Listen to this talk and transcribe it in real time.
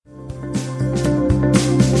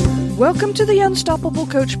Welcome to the Unstoppable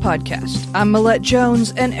Coach Podcast. I'm Millette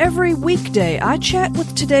Jones, and every weekday I chat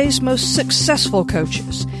with today's most successful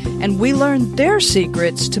coaches, and we learn their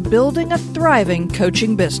secrets to building a thriving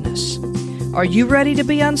coaching business. Are you ready to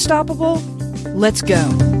be unstoppable? Let's go.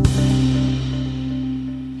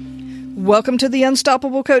 Welcome to the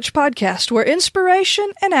Unstoppable Coach Podcast, where inspiration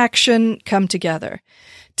and action come together.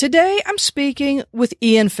 Today, I'm speaking with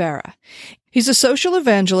Ian Farrar. He's a social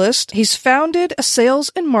evangelist. He's founded a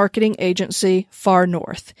sales and marketing agency, Far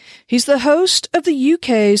North. He's the host of the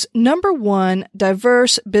UK's #1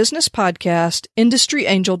 diverse business podcast,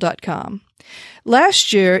 industryangel.com.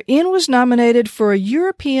 Last year, Ian was nominated for a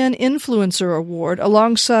European Influencer Award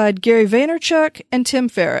alongside Gary Vaynercuck and Tim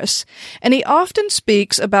Ferris, and he often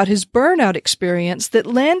speaks about his burnout experience that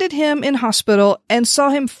landed him in hospital and saw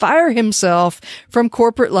him fire himself from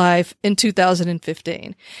corporate life in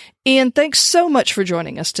 2015. Ian, thanks so much for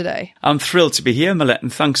joining us today. I'm thrilled to be here, Millette,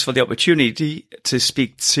 and thanks for the opportunity to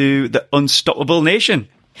speak to the Unstoppable Nation.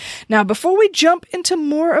 Now, before we jump into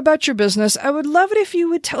more about your business, I would love it if you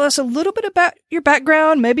would tell us a little bit about your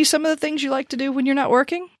background, maybe some of the things you like to do when you're not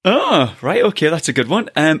working. Oh, right. Okay, that's a good one.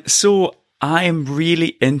 So I'm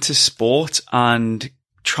really into sport and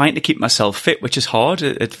trying to keep myself fit, which is hard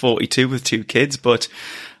at 42 with 2 kids, but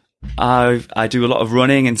I do a lot of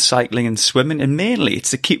running and cycling and swimming, and mainly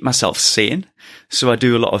it's to keep myself sane. So I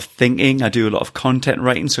do a lot of thinking. I do a lot of content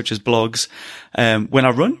writing, such as blogs, when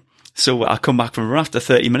I run. So I come back from a run after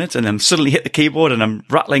 30 minutes and then suddenly hit the keyboard and I'm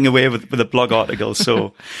rattling away with a blog article.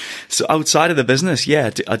 So outside of the business,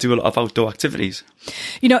 I do a lot of outdoor activities.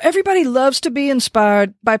 You know, everybody loves to be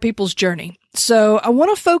inspired by people's journey. So I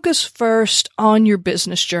want to focus first on your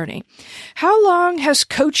business journey. How long has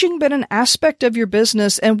coaching been an aspect of your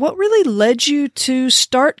business, and what really led you to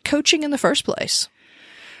start coaching in the first place?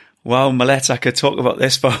 Wow, Millette, I could talk about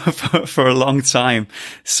this for a long time.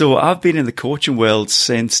 So I've been in the coaching world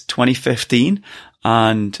since 2015.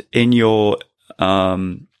 And in your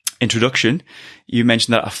introduction, you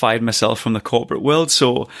mentioned that I fired myself from the corporate world.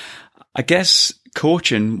 So I guess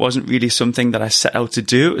coaching wasn't really something that I set out to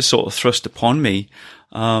do. It was sort of thrust upon me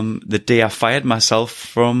the day I fired myself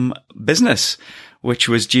from business, which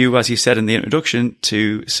was due, as you said in the introduction,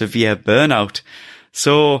 to severe burnout.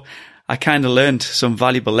 So I kind of learned some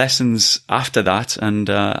valuable lessons after that, and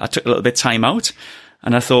I took a little bit of time out,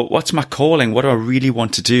 and I thought, what's my calling? What do I really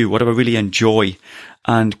want to do? What do I really enjoy?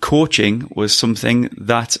 And coaching was something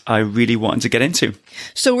that I really wanted to get into.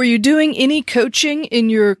 So were you doing any coaching in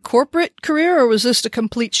your corporate career, or was this a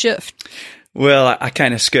complete shift? Well, I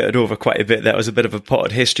kind of skirted over quite a bit. That was a bit of a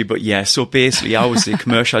potted history, but yeah. So basically, I was the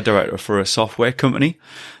commercial director for a software company.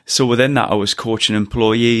 So within that, I was coaching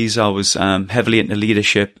employees. I was heavily into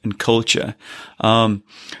leadership and culture.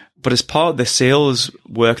 But as part of the sales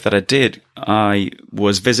work that I did, I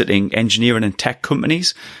was visiting engineering and tech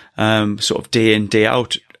companies, sort of day in, day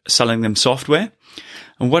out, selling them software.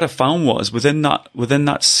 And what I found was within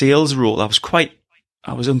that sales role,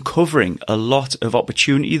 I was uncovering a lot of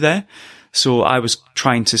opportunity there. So I was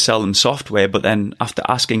trying to sell them software, but then after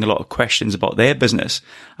asking a lot of questions about their business,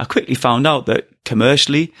 I quickly found out that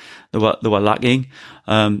commercially they were lacking.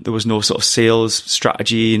 There was no sort of sales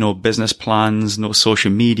strategy, no business plans, no social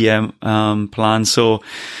media plans. So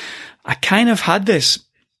I kind of had this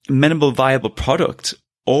minimal viable product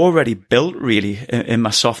already built really in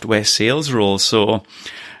my software sales role. So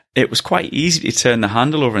it was quite easy to turn the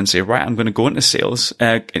handle over and say, right, I'm going to go into sales,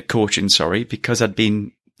 coaching, because I'd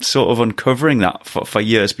been sort of uncovering that for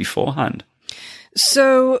years beforehand.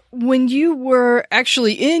 So when you were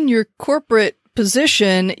actually in your corporate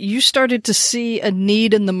position, you started to see a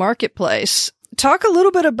need in the marketplace. Talk a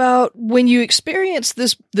little bit about when you experienced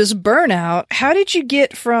this burnout. How did you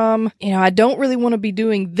get from, I don't really want to be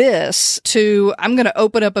doing this to I'm going to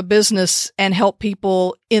open up a business and help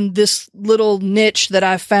people in this little niche that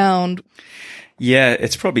I found? Yeah,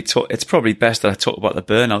 it's probably best that I talk about the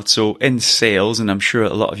burnout. So in sales, and I'm sure a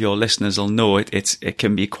lot of your listeners will know it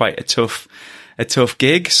can be quite a tough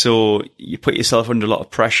gig. So you put yourself under a lot of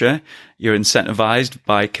pressure. You're incentivized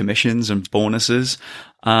by commissions and bonuses.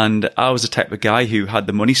 And I was the type of guy who had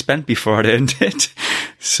the money spent before I'd earned it.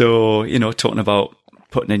 So, talking about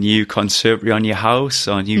putting a new conservatory on your house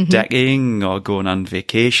or new decking or going on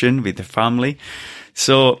vacation with the family.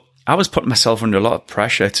 So I was putting myself under a lot of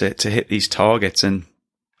pressure to hit these targets. And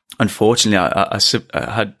unfortunately, I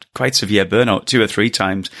had quite severe burnout 2 or 3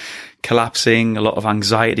 times, collapsing, a lot of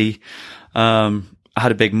anxiety. I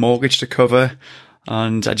had a big mortgage to cover.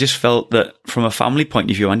 And I just felt that from a family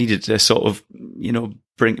point of view, I needed to sort of,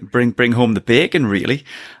 bring home the bacon, really.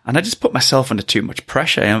 And I just put myself under too much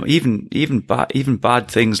pressure. Even bad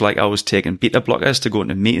things like I was taking beta blockers to go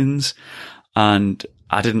into meetings, and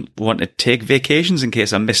I didn't want to take vacations in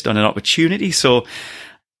case I missed on an opportunity. So,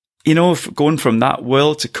 going from that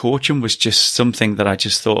world to coaching was just something that I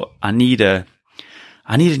just thought I need a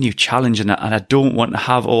new challenge, and I don't want to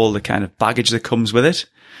have all the kind of baggage that comes with it,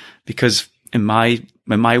 because in my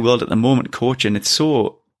world at the moment, coaching, it's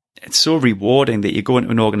so rewarding that you go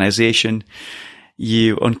into an organization,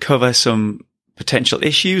 you uncover some potential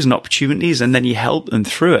issues and opportunities, and then you help them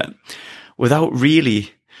through it without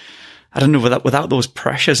those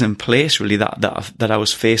pressures in place, really, that I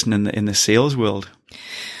was facing in the sales world.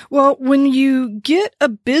 Well, when you get a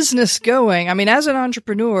business going, I mean, as an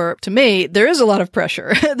entrepreneur, to me, there is a lot of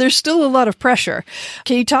pressure. There's still a lot of pressure.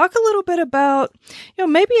 Can you talk a little bit about,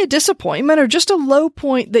 maybe a disappointment or just a low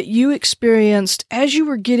point that you experienced as you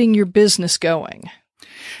were getting your business going?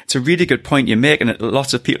 It's a really good point you make, and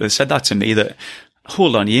lots of people have said that to me, that,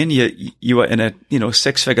 hold on, Ian, you were in a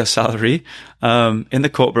 6-figure salary in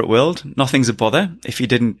the corporate world. Nothing's a bother. If you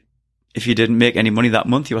didn't make any money that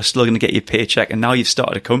month, you were still going to get your paycheck. And now you've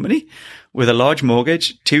started a company with a large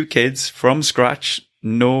mortgage, 2 kids from scratch,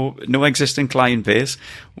 no existing client base.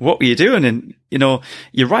 What were you doing? And,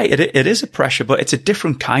 you're right. It is a pressure, but it's a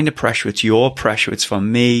different kind of pressure. It's your pressure. It's for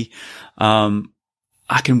me.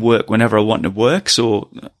 I can work whenever I want to work. So,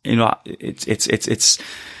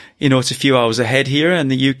 it's a few hours ahead here in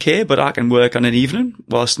the UK, but I can work on an evening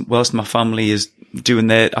whilst my family is doing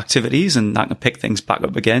their activities, and I can pick things back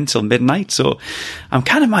up again till midnight. So I'm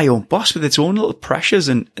kind of my own boss with its own little pressures,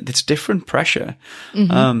 and it's different pressure.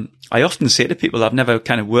 Mm-hmm. I often say to people, I've never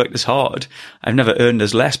kind of worked as hard. I've never earned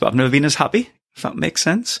as less, but I've never been as happy, if that makes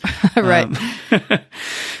sense. Right.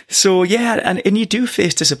 So yeah, and you do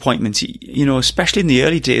face disappointments, especially in the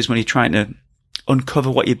early days when you're trying to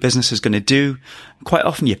uncover what your business is going to do. Quite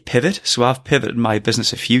often you pivot. So I've pivoted my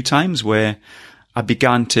business a few times where I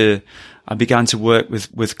began to work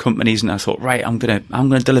with companies, and I thought, right, I'm going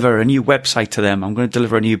to deliver a new website to them. I'm going to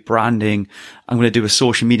deliver a new branding. I'm going to do a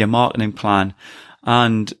social media marketing plan.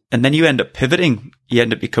 And then you end up pivoting. You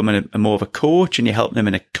end up becoming a more of a coach, and you help them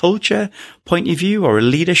in a culture point of view or a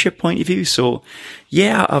leadership point of view. So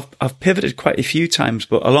yeah, I've pivoted quite a few times,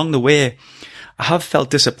 but along the way, I have felt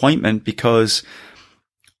disappointment because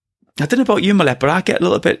I don't know about you, Millette, but I get a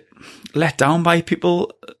little bit let down by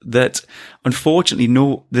people that unfortunately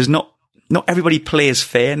not everybody plays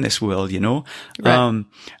fair in this world, Right. And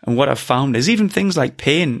what I've found is even things like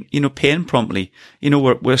paying promptly.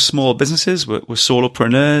 We're small businesses, we're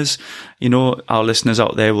solopreneurs, our listeners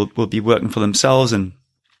out there will be working for themselves, and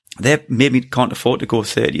they maybe can't afford to go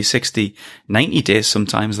 30, 60, 90 days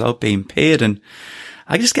sometimes without being paid. And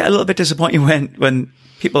I just get a little bit disappointed when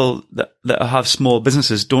people that have small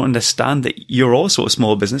businesses don't understand that you're also a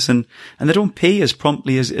small business, and they don't pay as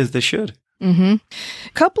promptly as they should. Mm-hmm.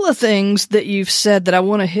 A couple of things that you've said that I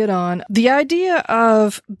want to hit on. The idea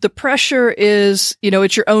of the pressure is,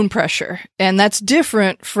 it's your own pressure, and that's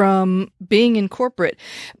different from being in corporate,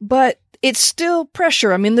 but it's still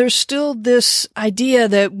pressure. I mean, there's still this idea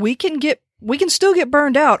that we can still get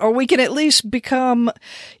burned out, or we can at least become,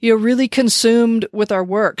 really consumed with our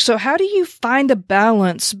work. So how do you find a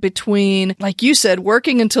balance between, like you said,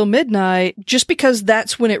 working until midnight just because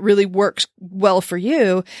that's when it really works well for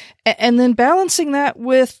you, and then balancing that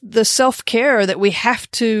with the self-care that we have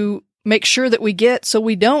to make sure that we get so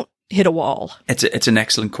we don't hit a wall? It's an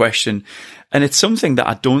excellent question. And it's something that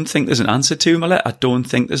I don't think there's an answer to, Millette. I don't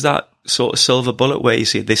think there's that sort of silver bullet where you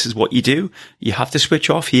say, this is what you do. You have to switch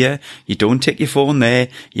off here. You don't take your phone there.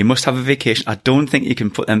 You must have a vacation. I don't think you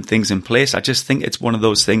can put them things in place. I just think it's one of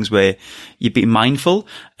those things where you be mindful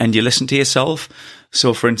and you listen to yourself.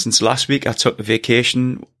 So for instance, last week I took a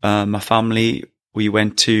vacation. My family, we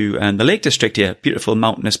went to the Lake District here, beautiful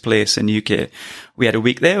mountainous place in the UK. We had a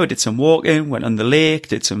week there. We did some walking, went on the lake,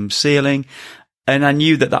 did some sailing. And I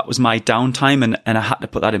knew that was my downtime, and I had to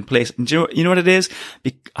put that in place. And you know what it is?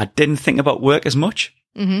 I didn't think about work as much,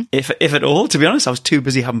 mm-hmm. if at all, to be honest. I was too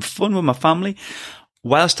busy having fun with my family.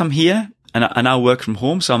 Whilst I'm here, and I work from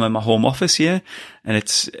home, so I'm in my home office here, and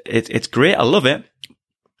it's great. I love it.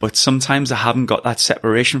 But sometimes I haven't got that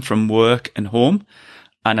separation from work and home.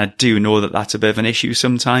 And I do know that that's a bit of an issue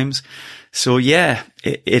sometimes. So yeah,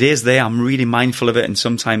 it is there. I'm really mindful of it. And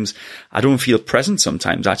sometimes I don't feel present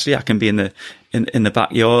sometimes. Actually, I can be in the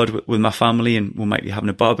backyard with my family, and we might be having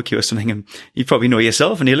a barbecue or something. And you probably know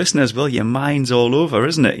yourself and your listeners, well, your mind's all over,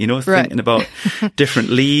 isn't it? Right. Thinking about different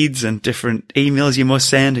leads and different emails you must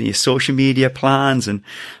send and your social media plans.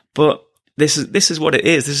 But this is what it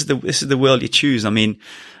is. This is the world you choose. I mean,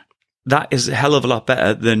 that is a hell of a lot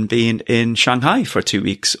better than being in Shanghai for 2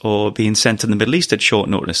 weeks or being sent to the Middle East at short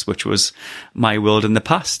notice, which was my world in the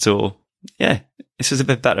past. So yeah, this is a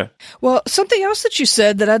bit better. Well, something else that you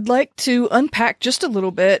said that I'd like to unpack just a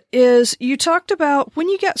little bit is you talked about when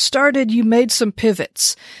you got started, you made some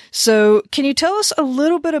pivots. So can you tell us a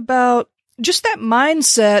little bit about just that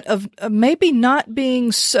mindset of maybe not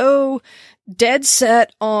being so dead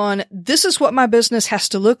set on this is what my business has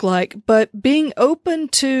to look like, but being open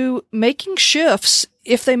to making shifts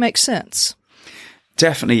if they make sense?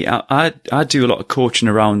 Definitely. I do a lot of coaching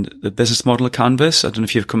around the business model canvas. I don't know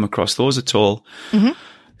if you've come across those at all. Mm-hmm.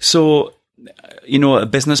 So, a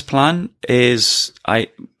business plan is, I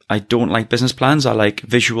don't like business plans. I like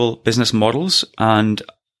visual business models, and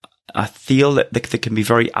I feel that they can be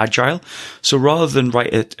very agile. So rather than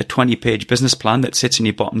write a 20-page business plan that sits in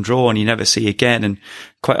your bottom drawer and you never see again, and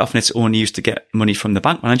quite often it's only used to get money from the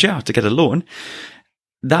bank manager or to get a loan,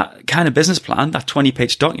 that kind of business plan, that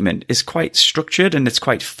 20-page document, is quite structured and it's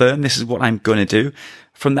quite firm. This is what I'm going to do.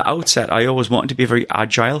 From the outset, I always wanted to be very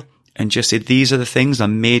agile and just say, these are the things I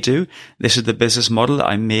may do. This is the business model that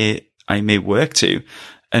I may work to,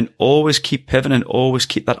 and always keep pivoting and always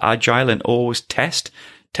keep that agile and always test.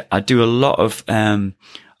 I do a lot of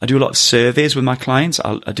surveys with my clients.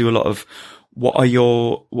 I do a lot of, what are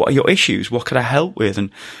your issues? What could I help with?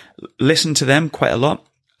 And listen to them quite a lot.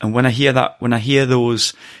 And when I hear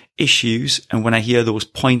those issues and when I hear those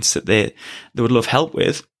points that they would love help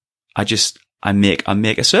with, I make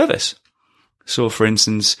a service. So for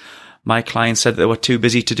instance, my clients said they were too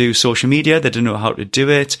busy to do social media. They didn't know how to do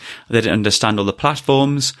it. They didn't understand all the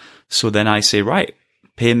platforms. So then I say, right,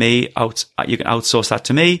 pay me out. You can outsource that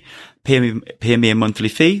to me. Pay me a monthly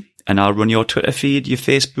fee, and I'll run your Twitter feed, your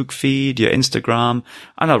Facebook feed, your Instagram,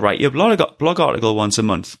 and I'll write you a blog article once a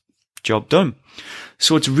month. Job done.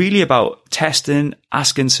 So it's really about testing,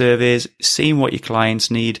 asking surveys, seeing what your clients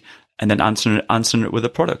need, and then answering it with a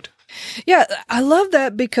product. Yeah, I love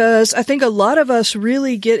that, because I think a lot of us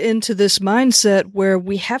really get into this mindset where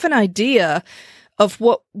we have an idea of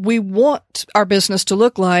what we want our business to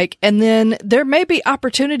look like, and then there may be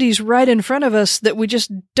opportunities right in front of us that we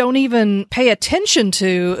just don't even pay attention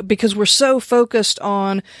to because we're so focused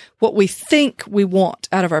on what we think we want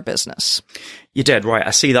out of our business. You're dead right.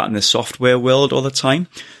 I see that in the software world all the time.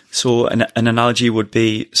 So an analogy would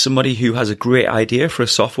be somebody who has a great idea for a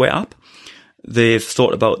software app. They've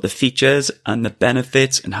thought about the features and the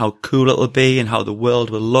benefits and how cool it'll be and how the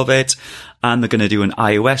world will love it. And they're going to do an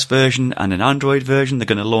iOS version and an Android version. They're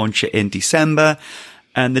going to launch it in December,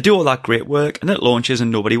 and they do all that great work, and it launches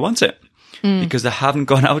and nobody wants it because they haven't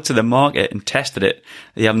gone out to the market and tested it.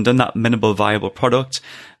 They haven't done that minimal viable product.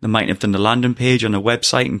 They might have done the landing page on a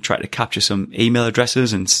website and tried to capture some email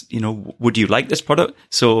addresses and, would you like this product?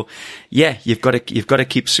 So yeah, you've got to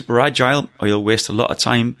keep super agile, or you'll waste a lot of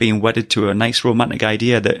time being wedded to a nice romantic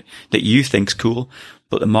idea that you think's cool,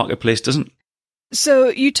 but the marketplace doesn't. So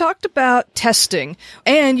you talked about testing,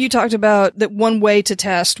 and you talked about that one way to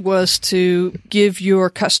test was to give your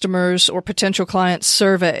customers or potential clients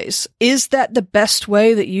surveys. Is that the best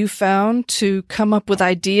way that you found to come up with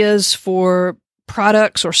ideas for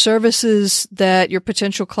products or services that your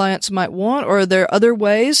potential clients might want? Or are there other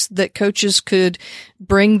ways that coaches could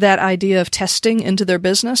bring that idea of testing into their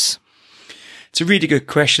business? It's a really good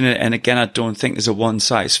question. And again, I don't think there's a one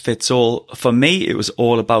size fits all. For me, it was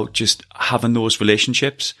all about just having those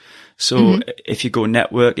relationships. So if you go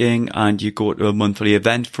networking and you go to a monthly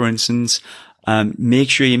event, for instance, make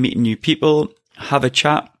sure you're meeting new people, have a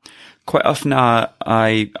chat. Quite often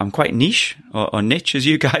I'm quite niche or niche, as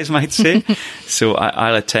you guys might say. So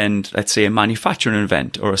I'll attend, let's say, a manufacturing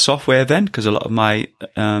event or a software event, because a lot of my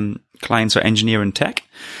clients are engineer and tech.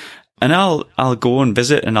 And I'll go and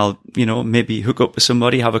visit, and I'll, maybe hook up with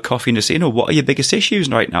somebody, have a coffee, and just say, what are your biggest issues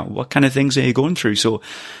right now? What kind of things are you going through? So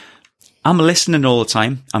I'm listening all the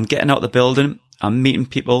time. I'm getting out the building. I'm meeting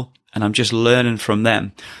people, and I'm just learning from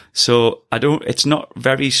them. So it's not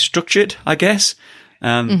very structured, I guess.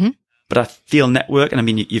 But I feel network. And I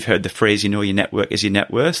mean, you've heard the phrase, your network is your net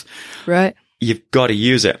worth. Right. You've got to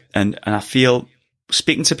use it. And I feel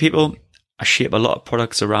speaking to people, I shape a lot of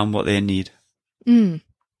products around what they need.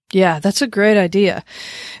 Yeah, that's a great idea.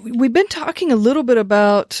 We've been talking a little bit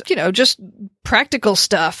about, just practical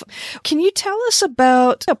stuff. Can you tell us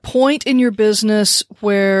about a point in your business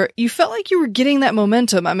where you felt like you were getting that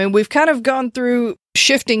momentum? I mean, we've kind of gone through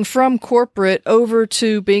shifting from corporate over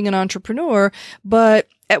to being an entrepreneur, but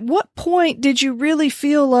at what point did you really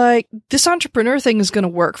feel like this entrepreneur thing is going to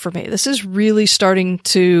work for me? This is really starting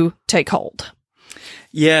to take hold.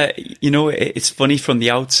 Yeah, it's funny from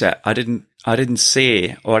the outset. I didn't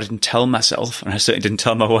say, or I didn't tell myself, and I certainly didn't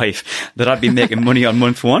tell my wife, that I'd be making money on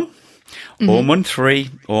month 1 or month 3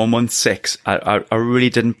 or month 6. I really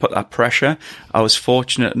didn't put that pressure. I was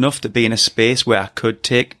fortunate enough to be in a space where I could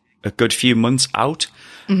take a good few months out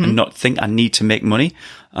and not think I need to make money.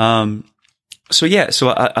 So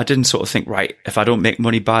I didn't sort of think, right, if I don't make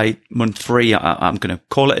money by month 3, I'm going to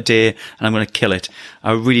call it a day and I'm going to kill it.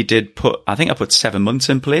 I really did I put 7 months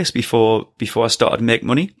in place before I started to make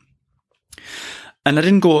money. And I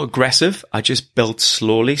didn't go aggressive. I just built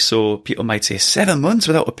slowly. So people might say 7 months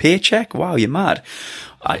without a paycheck. Wow, you're mad.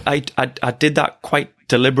 I did that quite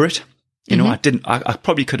deliberate. I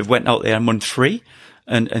probably could have went out there in month 3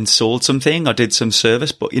 and sold something or did some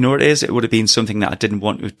service, but you know what it is? It would have been something that I didn't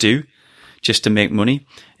want to do just to make money.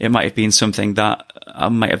 It might have been something that I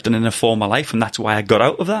might have done in a former life, and that's why I got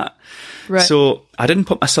out of that. Right. So I didn't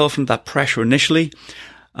put myself under that pressure initially.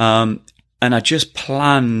 And I just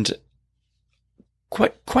planned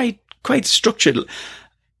quite structured.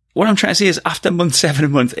 What I'm trying to say is after month 7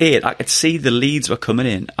 and month 8, I could see the leads were coming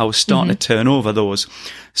in. I was starting to turn over those.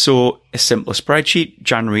 So a simple spreadsheet,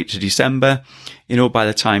 January to December, by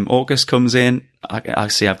the time August comes in, I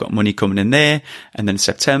see I've got money coming in there, and then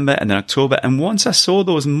September, and then October. And once I saw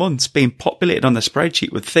those months being populated on the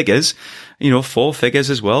spreadsheet with figures, 4 figures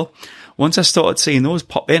as well, once I started seeing those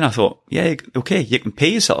pop in, I thought, yeah, okay, you can pay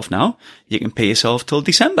yourself now. You can pay yourself till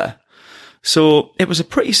December. So it was a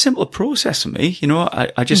pretty simple process for me.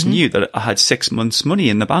 I just knew that I had 6 months money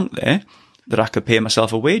in the bank there that I could pay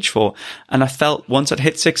myself a wage for. And I felt once I'd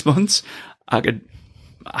hit 6 months, I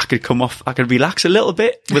could come off, I could relax a little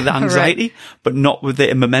bit with the anxiety, right, but not with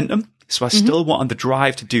the momentum. So I still wanted the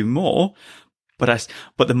drive to do more, but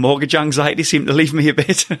the mortgage anxiety seemed to leave me a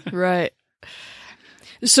bit. Right.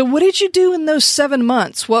 So what did you do in those 7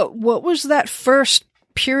 months? What was that first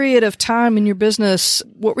period of time in your business?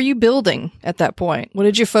 What were you building at that point? What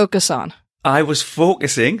did you focus on? I was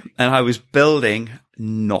focusing and I was building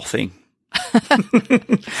nothing.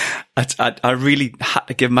 I really had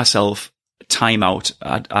to give myself time out.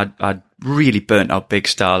 I'd really burnt out big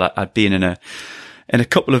style. I'd been in a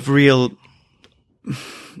couple of real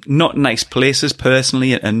not nice places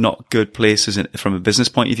personally and not good places from a business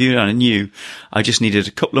point of view. And I knew I just needed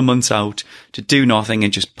a couple of months out to do nothing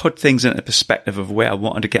and just put things into perspective of where I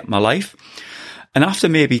wanted to get my life. And after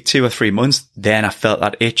maybe 2 or 3 months, then I felt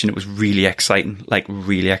that itch and it was really exciting, like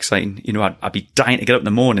really exciting. I'd be dying to get up in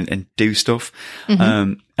the morning and do stuff.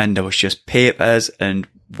 And there was just papers and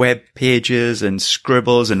web pages and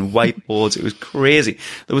scribbles and whiteboards. It was crazy.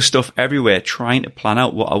 There was stuff everywhere trying to plan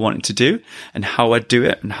out what I wanted to do and how I'd do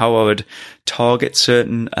it and how I would target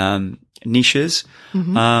certain niches.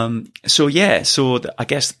 So I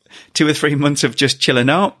guess 2 or 3 months of just chilling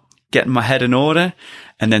out, getting my head in order,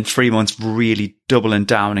 and then 3 months really doubling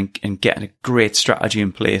down and getting a great strategy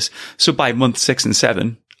in place. So by month 6 and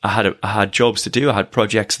 7, I had jobs to do. I had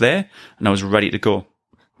projects there and I was ready to go.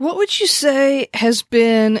 What would you say has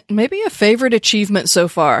been maybe a favorite achievement so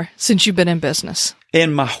far since you've been in business?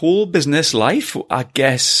 In my whole business life, I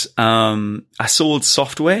guess I sold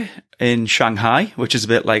software in Shanghai, which is a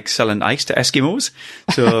bit like selling ice to Eskimos.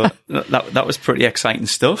 So that was pretty exciting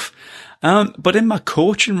stuff. But in my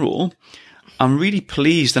coaching role, I'm really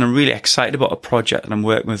pleased and I'm really excited about a project that I'm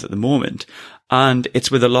working with at the moment. And it's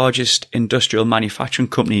with the largest industrial manufacturing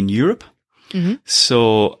company in Europe.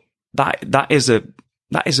 So that is a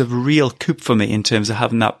real coup for me in terms of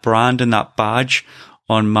having that brand and that badge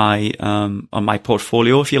on my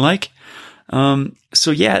portfolio, if you like.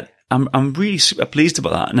 So yeah, I'm really super pleased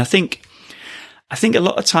about that. And I think a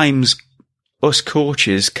lot of times us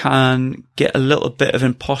coaches can get a little bit of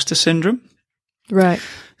imposter syndrome. Right.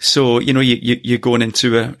 So, you're going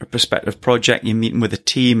into a prospective project, you're meeting with a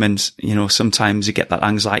team and, sometimes you get that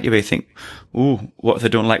anxiety where you think, ooh, what if they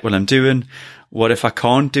don't like what I'm doing? What if I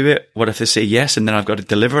can't do it? What if they say yes and then I've got to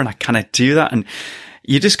deliver and I cannot do that? And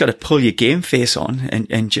you just got to pull your game face on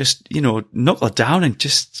and just, knuckle down and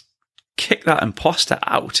just kick that imposter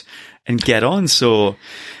out and get on. So,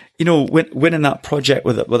 winning that project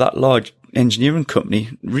with that large engineering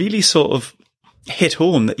company really sort of hit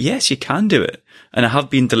home that yes, you can do it. And I have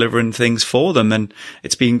been delivering things for them and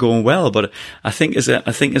it's been going well. But I think as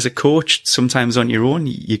a coach, sometimes on your own,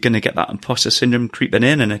 you're going to get that imposter syndrome creeping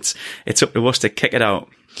in and it's up to us to kick it out.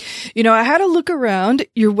 I had a look around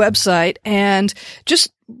your website and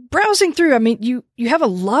just browsing through. I mean, you have a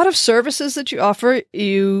lot of services that you offer.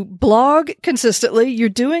 You blog consistently. You're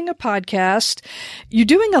doing a podcast. You're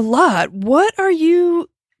doing a lot. What are you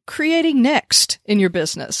creating next in your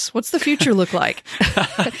business? What's the future look like?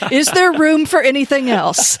 Is there room for anything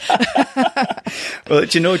else? Well,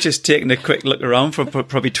 do you know, just taking a quick look around for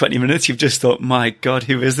probably 20 minutes, you've just thought, my God,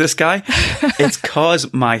 who is this guy? It's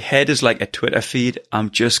because my head is like a Twitter feed. I'm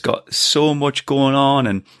just got so much going on,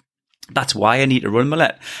 and that's why I need to run,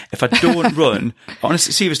 Millette. If I don't run,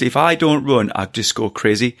 honestly, seriously, if I don't run, I just go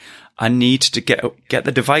crazy. I need to get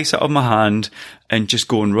the device out of my hand and just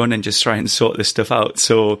go and run and just try and sort this stuff out.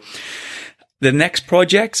 So the next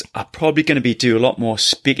projects are probably going to be do a lot more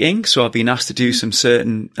speaking. So I've been asked to do some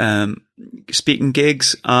certain speaking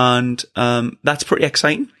gigs, and that's pretty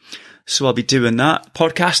exciting. So I'll be doing that.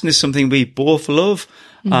 Podcasting is something we both love,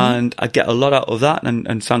 and I get a lot out of that.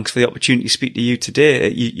 And thanks for the opportunity to speak to you today.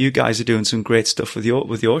 You guys are doing some great stuff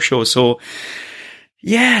with your show. So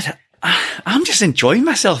yeah, I'm just enjoying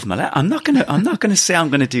myself, Millette. I'm not gonna say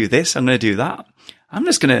I'm gonna do this, I'm gonna do that. I'm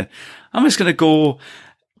just gonna go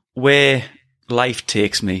where life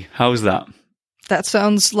takes me. How's that? That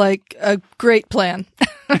sounds like a great plan.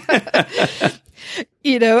 I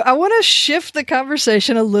want to shift the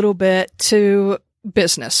conversation a little bit to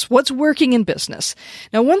business. What's working in business?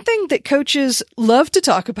 Now, one thing that coaches love to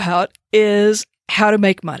talk about is how to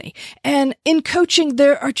make money. And in coaching,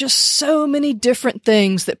 there are just so many different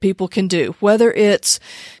things that people can do, whether it's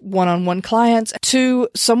one-on-one clients to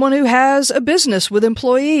someone who has a business with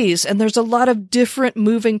employees, and there's a lot of different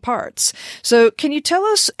moving parts. So can you tell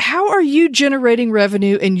us, how are you generating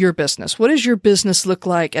revenue in your business? What does your business look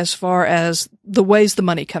like as far as the ways the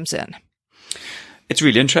money comes in? It's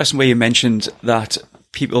really interesting where you mentioned that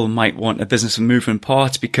people might want a business with moving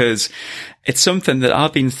parts, because it's something that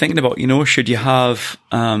I've been thinking about. Should you have,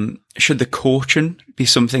 should the coaching be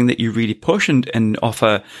something that you really push and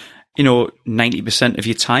offer, 90% of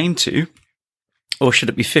your time to, or should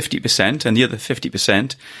it be 50% and the other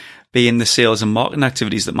 50% be in the sales and marketing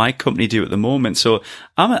activities that my company do at the moment? So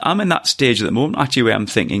I'm in that stage at the moment, actually, where I'm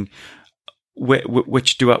thinking,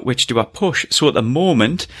 which do I push? So at the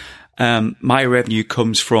moment, my revenue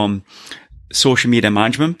comes from social media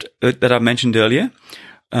management that I mentioned earlier.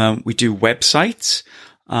 We do websites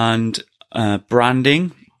and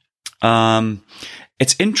branding.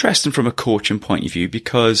 It's interesting from a coaching point of view,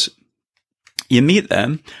 because you meet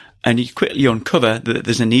them and you quickly uncover that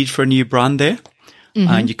there's a need for a new brand there.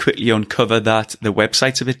 And you quickly uncover that the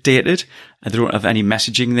website's a bit dated, and they don't have any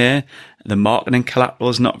messaging there. The marketing collateral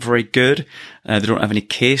is not very good. They don't have any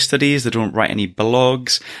case studies. They don't write any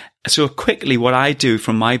blogs. So quickly, what I do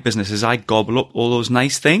from my business is I gobble up all those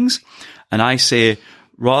nice things, and I say,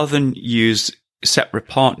 rather than use separate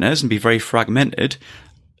partners and be very fragmented,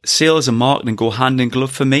 sales and marketing go hand in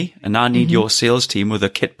glove for me, and I need your sales team with a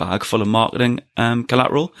kit bag full of marketing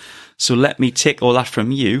collateral. So let me take all that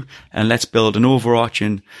from you, and let's build an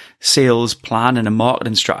overarching sales plan and a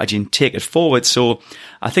marketing strategy and take it forward. So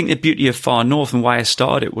I think the beauty of Far North and why I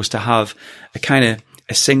started was to have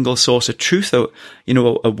a single source of truth, a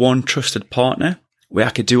one trusted partner where I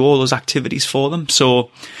could do all those activities for them. So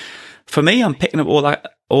for me, I'm picking up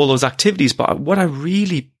all those activities, but what I'm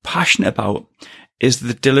really passionate about is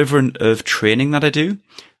the delivering of training that I do.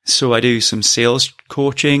 So I do some sales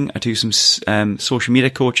coaching, I do some social media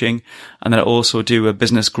coaching, and then I also do a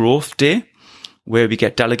business growth day where we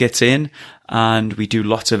get delegates in and we do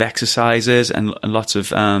lots of exercises and lots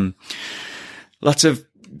of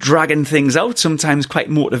dragging things out, sometimes quite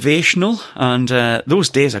motivational. And those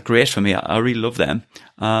days are great for me. I really love them.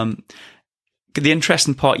 The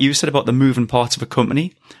interesting part you said about the moving parts of a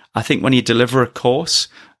company, I think when you deliver a course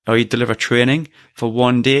or you deliver training for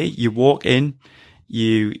one day, you walk in,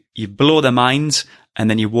 you blow their minds, and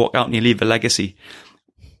then you walk out and you leave a legacy.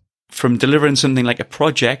 From delivering something like a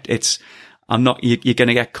project, you're going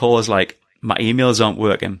to get calls like, my emails aren't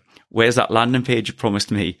working. Where's that landing page you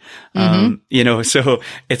promised me? So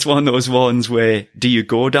it's one of those ones where, do you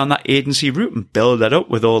go down that agency route and build that up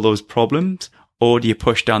with all those problems? Or do you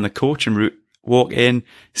push down the coaching route, walk in,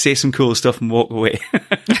 say some cool stuff and walk away?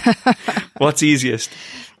 What's easiest?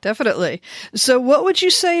 Definitely. So what would you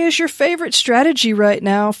say is your favorite strategy right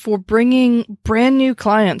now for bringing brand new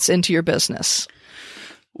clients into your business?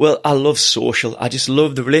 Well, I love social. I just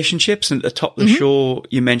love the relationships. And at the top of the show,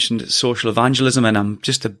 you mentioned social evangelism, and I'm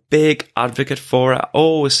just a big advocate for it. I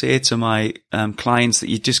always say to my clients that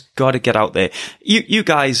you just got to get out there. You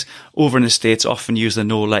guys over in the States often use the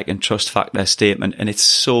know, like, and trust factor statement, and it's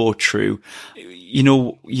so true.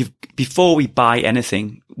 Before we buy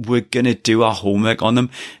anything, we're going to do our homework on them.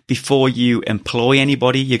 Before you employ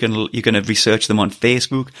anybody, you're going to research them on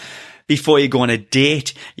Facebook. Before you go on a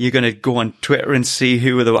date, you're going to go on Twitter and see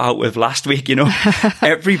who they were out with last week.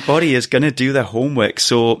 Everybody is going to do their homework.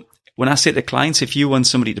 So when I say to clients, if you want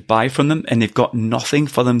somebody to buy from them and they've got nothing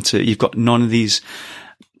for them you've got none of these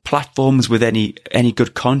platforms with any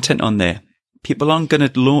good content on there, people aren't going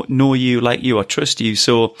to know you, like you, or trust you.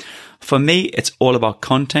 So for me, it's all about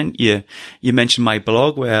content. You mentioned my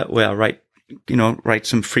blog where I write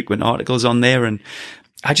some frequent articles on there, and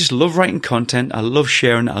I just love writing content. I love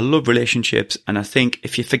sharing. I love relationships. And I think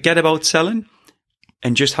if you forget about selling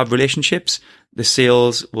and just have relationships, the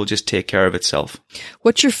sales will just take care of itself.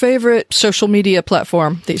 What's your favorite social media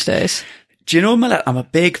platform these days? Do you know, Millette, I'm a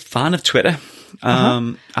big fan of Twitter.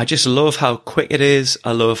 I just love how quick it is.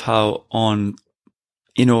 I love how for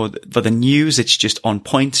the news, it's just on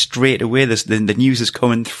point straight away. The news is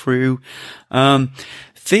coming through.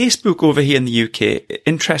 Facebook over here in the UK,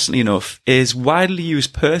 interestingly enough, is widely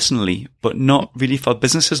used personally, but not really for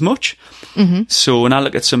business as much. Mm-hmm. So when I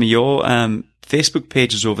look at some of your Facebook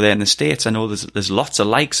pages over there in the States, I know there's lots of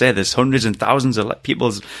likes there. There's hundreds and thousands of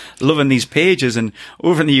people loving these pages. And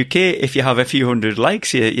over in the UK, if you have a few hundred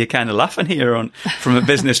likes, you're kind of laughing here from a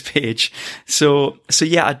business page. So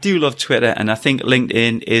yeah, I do love Twitter, and I think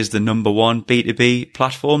LinkedIn is the number one B2B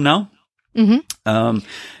platform now. Mm-hmm.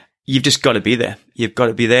 You've just got to be there. You've got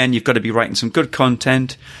to be there, and you've got to be writing some good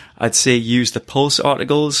content. I'd say use the Pulse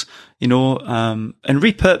articles, and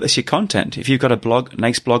repurpose your content. If you've got a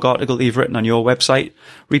nice blog article that you've written on your website,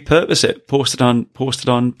 repurpose it, post it on Pulse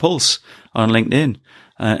on LinkedIn,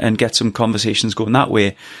 and get some conversations going that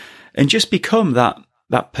way, and just become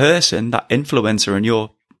that person, that influencer in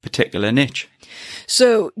your particular niche.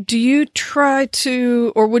 So do you try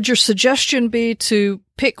to, or would your suggestion be to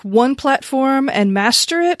pick one platform and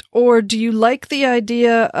master it? Or do you like the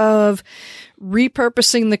idea of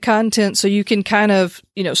repurposing the content so you can kind of,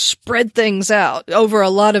 spread things out over a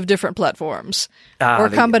lot of different platforms, or a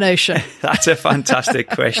combination? That's a fantastic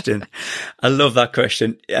question. I love that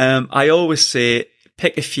question. I always say,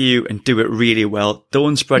 pick a few and do it really well.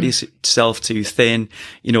 Don't spread yourself too thin.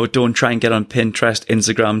 Don't try and get on Pinterest,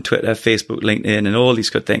 Instagram, Twitter, Facebook, LinkedIn, and all these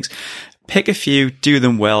good things. Pick a few, do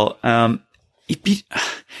them well.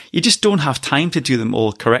 You just don't have time to do them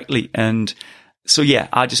all correctly. And so, yeah,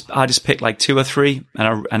 I just pick like 2 or 3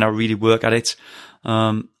 and I really work at it.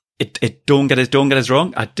 Don't get us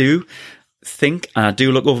wrong. I do think, and I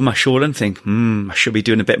do look over my shoulder and think, I should be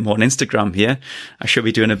doing a bit more on Instagram here. I should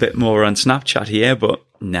be doing a bit more on Snapchat here, but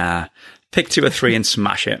nah, pick 2 or 3 and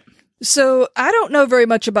smash it. So I don't know very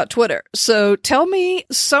much about Twitter. So tell me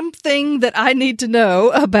something that I need to know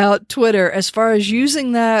about Twitter as far as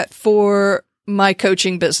using that for my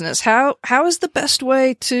coaching business. How is the best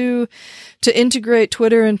way to integrate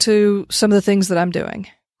Twitter into some of the things that I'm doing?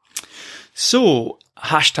 So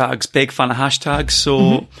hashtags, big fan of hashtags.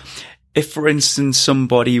 So if, for instance,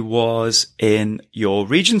 somebody was in your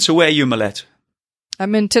region, so where are you, Millette?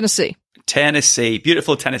 I'm in Tennessee. Tennessee,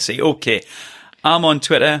 beautiful Tennessee. Okay. I'm on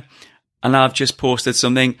Twitter and I've just posted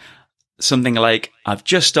something like, I've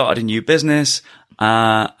just started a new business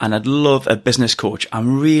and I'd love a business coach.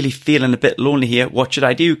 I'm really feeling a bit lonely here. What should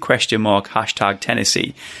I do? ? Hashtag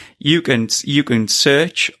Tennessee. You can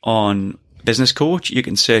search on business coach. You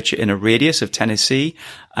can search it in a radius of Tennessee,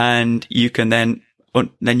 and you can then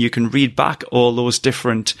you can read back all those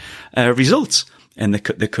different results. And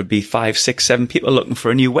there could be 5, 6, 7 people looking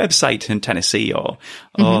for a new website in Tennessee or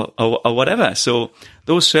whatever. So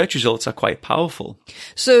those search results are quite powerful.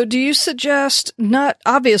 So do you suggest not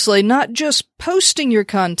just posting your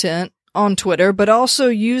content on Twitter, but also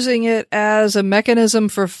using it as a mechanism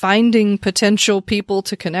for finding potential people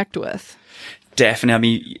to connect with? Definitely. I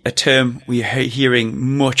mean, a term we're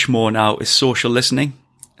hearing much more now is social listening.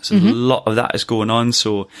 So a lot of that is going on.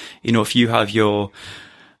 So, if you have your,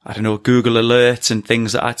 Google alerts and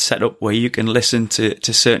things like that set up where you can listen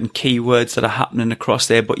to certain keywords that are happening across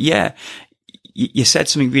there. But yeah, you said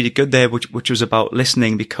something really good there, which was about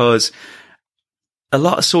listening, because a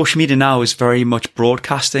lot of social media now is very much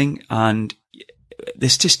broadcasting, and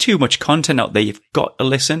there's just too much content out there. You've got to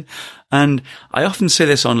listen. And I often say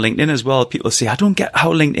this on LinkedIn as well. People say, I don't get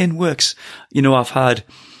how LinkedIn works.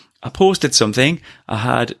 I posted something, I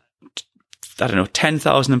had,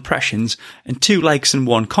 10,000 impressions and 2 likes and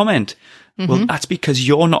 1 comment. Well, that's because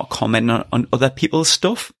you're not commenting on other people's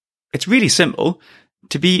stuff. It's really simple.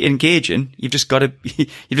 To be engaging, you've just got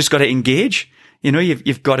to engage.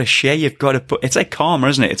 You've got to share, you've got to put, it's like karma,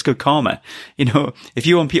 isn't it? It's good karma. If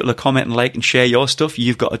you want people to comment and like and share your stuff,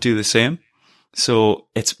 you've got to do the same. So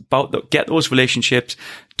it's about get those relationships.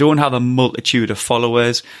 Don't have a multitude of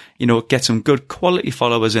followers. Get some good quality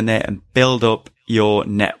followers in there and build up your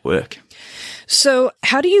network. So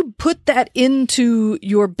how do you put that into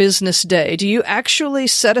your business day? Do you actually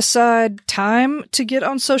set aside time to get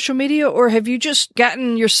on social media, or have you just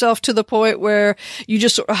gotten yourself to the point where you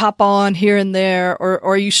just sort of hop on here and there, or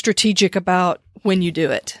are you strategic about when you do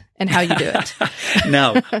it and how you do it.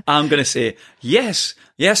 Now, I'm going to say, yes,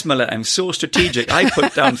 Millette, I'm so strategic. I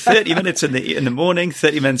put down 30 minutes in the morning,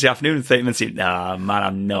 30 minutes in the afternoon, and 30 minutes in, nah, man,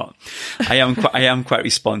 I'm not. I am quite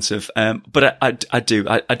responsive. But I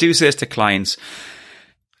do say this to clients.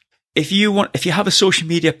 If you have a social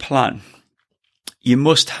media plan, you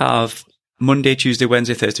must have Monday, Tuesday,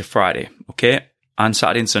 Wednesday, Thursday, Friday, okay? And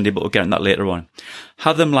Saturday and Sunday, but we'll get on that later on.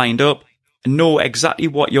 Have them lined up, know exactly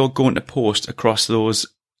what you're going to post across those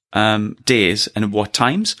days and what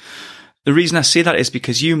times. The reason I say that is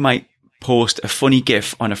because you might post a funny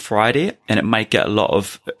GIF on a Friday and it might get a lot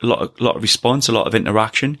of response, a lot of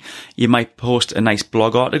interaction. You might post a nice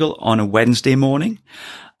blog article on a Wednesday morning,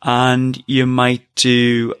 and you might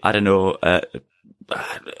do, I don't know,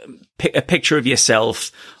 a picture of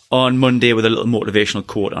yourself on Monday with a little motivational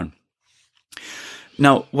quote on.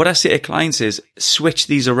 Now, what I say to clients is switch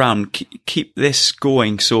these around, keep this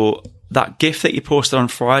going. So that GIF that you posted on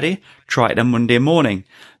Friday, try it on Monday morning.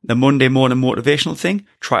 The Monday morning motivational thing,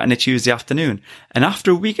 try it on a Tuesday afternoon. And after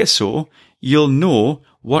a week or so, you'll know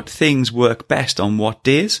what things work best on what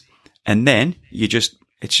days. And then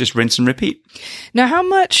it's just rinse and repeat. Now, how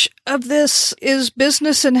much of this is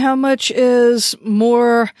business and how much is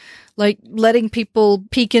more like letting people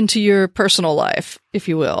peek into your personal life, if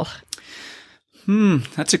you will?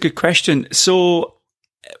 That's a good question. So,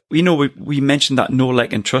 we mentioned that know,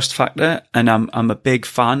 like, and trust factor, and I'm a big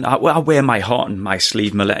fan. I wear my heart on my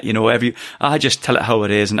sleeve, Millette. I just tell it how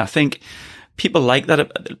it is, and I think people like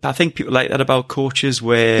that. I think people like that about coaches,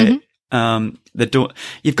 where they don't.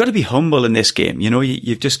 You've got to be humble in this game.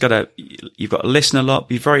 You've got to listen a lot,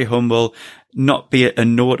 be very humble, not be a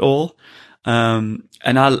know-it-all.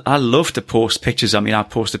 And I love to post pictures. I mean, I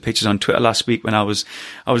posted pictures on Twitter last week when I was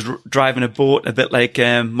driving a boat, a bit like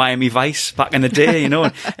Miami Vice back in the day,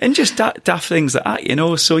 and just daft things like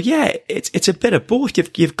that, So yeah, it's a bit of both.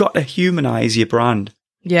 You've got to humanize your brand.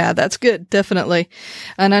 Yeah, that's good. Definitely.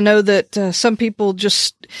 And I know that some people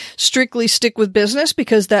just strictly stick with business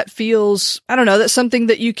because that feels, I don't know, that's something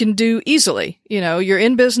that you can do easily. You're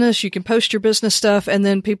in business, you can post your business stuff, and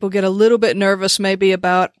then people get a little bit nervous maybe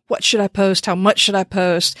about what should I post? How much should I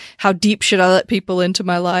post? How deep should I let people into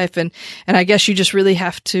my life? And I guess you just really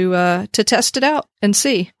have to test it out and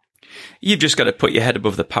see. You've just got to put your head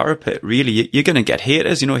above the parapet, really. You're going to get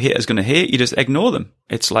haters. Haters going to hate. You just ignore them.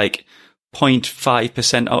 It's like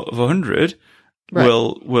 0.5% out of 100 right.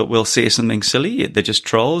 will say something silly. They're just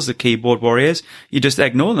trolls, the keyboard warriors. You just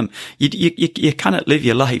ignore them. You cannot live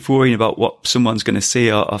your life worrying about what someone's going to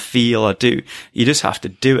say or feel or do. You just have to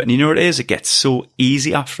do it. And you know what it is? It gets so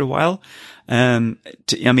easy after a while.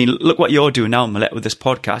 Look what you're doing now, Millette, with this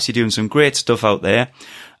podcast. You're doing some great stuff out there.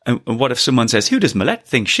 And what if someone says, who does Millette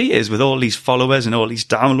think she is with all these followers and all these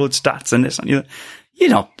download stats and this? And you're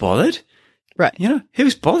not bothered. Right.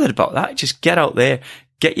 Who's bothered about that? Just get out there,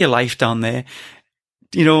 get your life down there.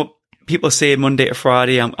 People say Monday to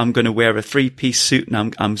Friday, I'm going to wear a 3-piece suit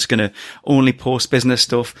and I'm just going to only post business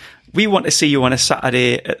stuff. We want to see you on a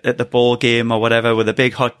Saturday at the ball game or whatever with a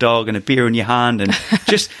big hot dog and a beer in your hand and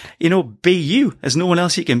just, be you. There's no one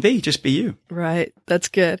else you can be. Just be you. Right. That's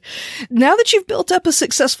good. Now that you've built up a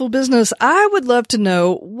successful business, I would love to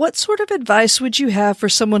know, what sort of advice would you have for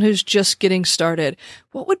someone who's just getting started?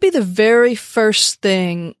 What would be the very first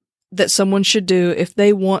thing that someone should do if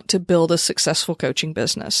they want to build a successful coaching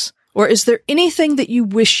business? Or is there anything that you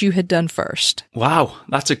wish you had done first? Wow.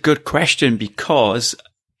 That's a good question, because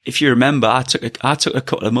if you remember, I took a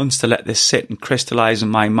couple of months to let this sit and crystallize in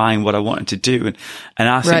my mind what I wanted to do. And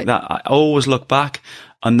I think that I always look back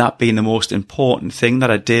on that being the most important thing that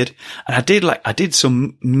I did. And I did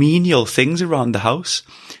some menial things around the house.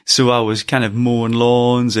 So I was kind of mowing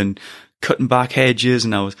lawns and cutting back hedges,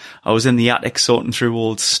 and I was in the attic sorting through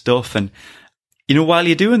old stuff. And, while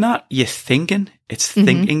you're doing that, you're thinking. It's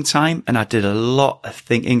thinking time. And I did a lot of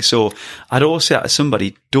thinking. So I'd always say to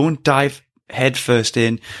somebody, don't dive head first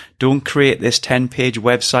in. Don't create this 10-page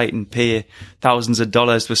website and pay thousands of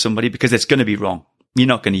dollars for somebody, because it's going to be wrong. You're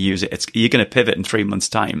not going to use it. You're going to pivot in 3 months'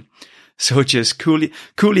 time. So just cool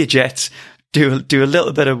your jets, do a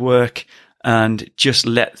little bit of work, and just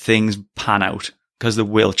let things pan out, because they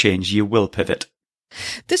will change. You will pivot.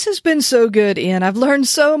 This has been so good, Ian. I've learned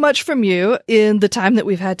so much from you in the time that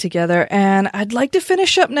we've had together, and I'd like to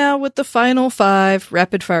finish up now with the final 5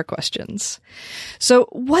 rapid-fire questions. So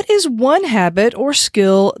what is one habit or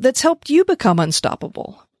skill that's helped you become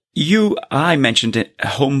unstoppable? I mentioned it,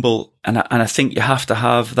 humble, and I think you have to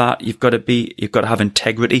have that. You've got to have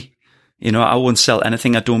integrity. I won't sell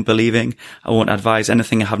anything I don't believe in. I won't advise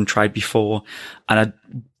anything I haven't tried before, and I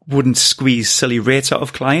wouldn't squeeze silly rates out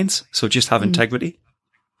of clients. So just have integrity.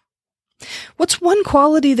 What's one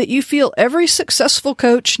quality that you feel every successful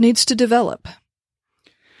coach needs to develop?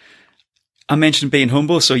 I mentioned being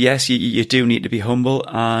humble. So yes, you do need to be humble.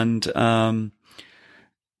 And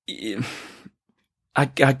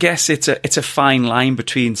I guess it's a fine line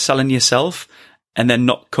between selling yourself and then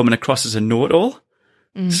not coming across as a know-it-all.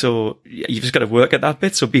 So you've just got to work at that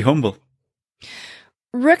bit. So be humble.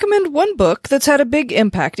 Recommend one book that's had a big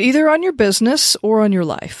impact, either on your business or on your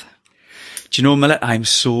life. Do you know, Millet, I'm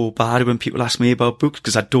so bad when people ask me about books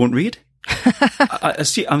because I don't read.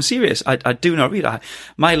 I'm serious. I do not read.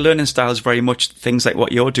 My learning style is very much things like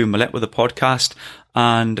what you're doing, Millet, with a podcast,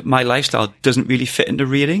 and my lifestyle doesn't really fit into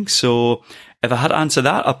reading. So if I had to answer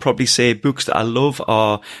that, I'd probably say books that I love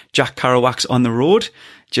are Jack Kerouac's On the Road,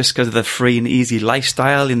 just because of the free and easy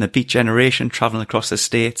lifestyle in the beat generation, traveling across the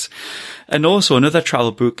States. And also another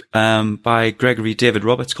travel book by Gregory David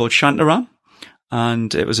Roberts called Shantaram.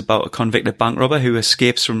 And it was about a convicted bank robber who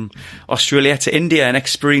escapes from Australia to India and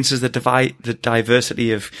experiences the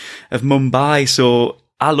diversity of Mumbai. So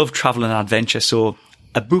I love travel and adventure. So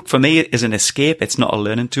a book for me is an escape. It's not a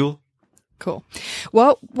learning tool. Cool.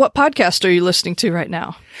 Well, what podcast are you listening to right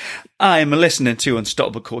now? I'm listening to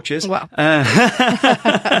Unstoppable Coaches. Wow.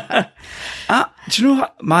 Do you know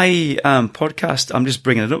what? My podcast, I'm just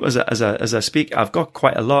bringing it up as I speak. I've got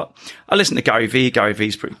quite a lot. I listen to Gary Vee. Gary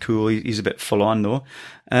Vee's pretty cool. He's a bit full on though.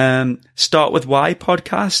 Start With Why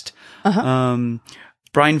podcast.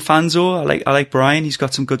 Brian Fanzo. I like Brian. He's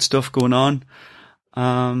got some good stuff going on.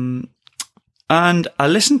 And I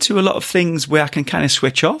listen to a lot of things where I can kind of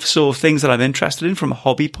switch off. So things that I'm interested in from a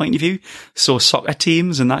hobby point of view. So soccer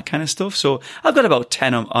teams and that kind of stuff. So I've got about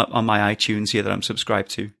 10 on my iTunes here that I'm subscribed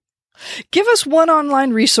to. Give us one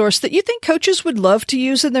online resource that you think coaches would love to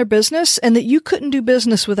use in their business and that you couldn't do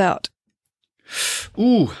business without.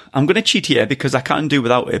 Ooh, I'm going to cheat here because I can't do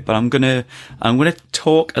without it, but I'm going to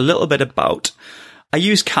talk a little bit about, I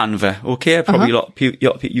use Canva. Okay. Probably a lot of people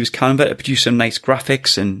use Canva to produce some nice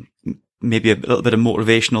graphics and maybe a little bit of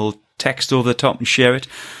motivational text over the top and share it.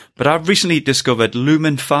 But I've recently discovered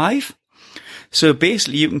Lumen 5. So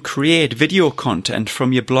basically you can create video content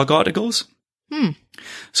from your blog articles.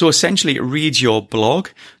 So essentially it reads your blog.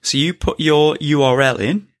 So you put your URL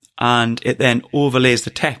in and it then overlays the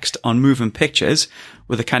text on moving pictures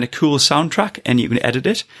with a kind of cool soundtrack and you can edit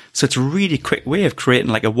it. So it's a really quick way of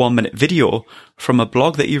creating like a 1-minute video from a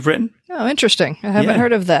blog that you've written. Oh, interesting. I haven't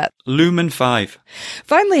heard of that. Lumen 5.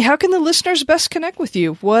 Finally, how can the listeners best connect with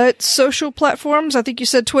you? What social platforms? I think you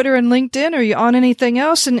said Twitter and LinkedIn. Are you on anything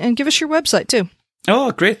else? And give us your website too.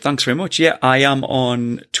 Oh, great. Thanks very much. Yeah, I am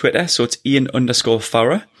on Twitter. So it's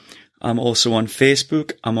Ian_Farrar. I'm also on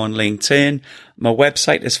Facebook. I'm on LinkedIn. My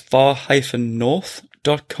website is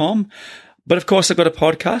far-north.com. But of course, I've got a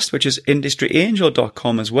podcast, which is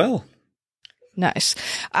industryangel.com as well. Nice.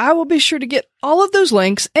 I will be sure to get all of those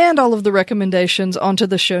links and all of the recommendations onto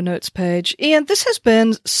the show notes page. Ian, this has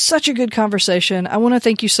been such a good conversation. I want to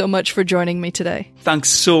thank you so much for joining me today. Thanks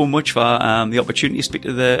so much for the opportunity to speak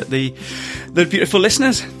to the beautiful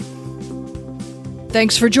listeners.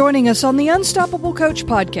 Thanks for joining us on the Unstoppable Coach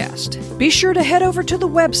podcast. Be sure to head over to the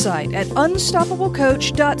website at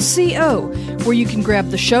unstoppablecoach.co, where you can grab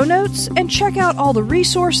the show notes and check out all the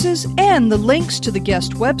resources and the links to the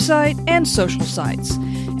guest website and social sites.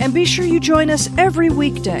 And be sure you join us every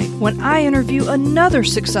weekday when I interview another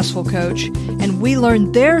successful coach and we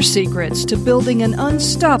learn their secrets to building an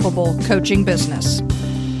unstoppable coaching business.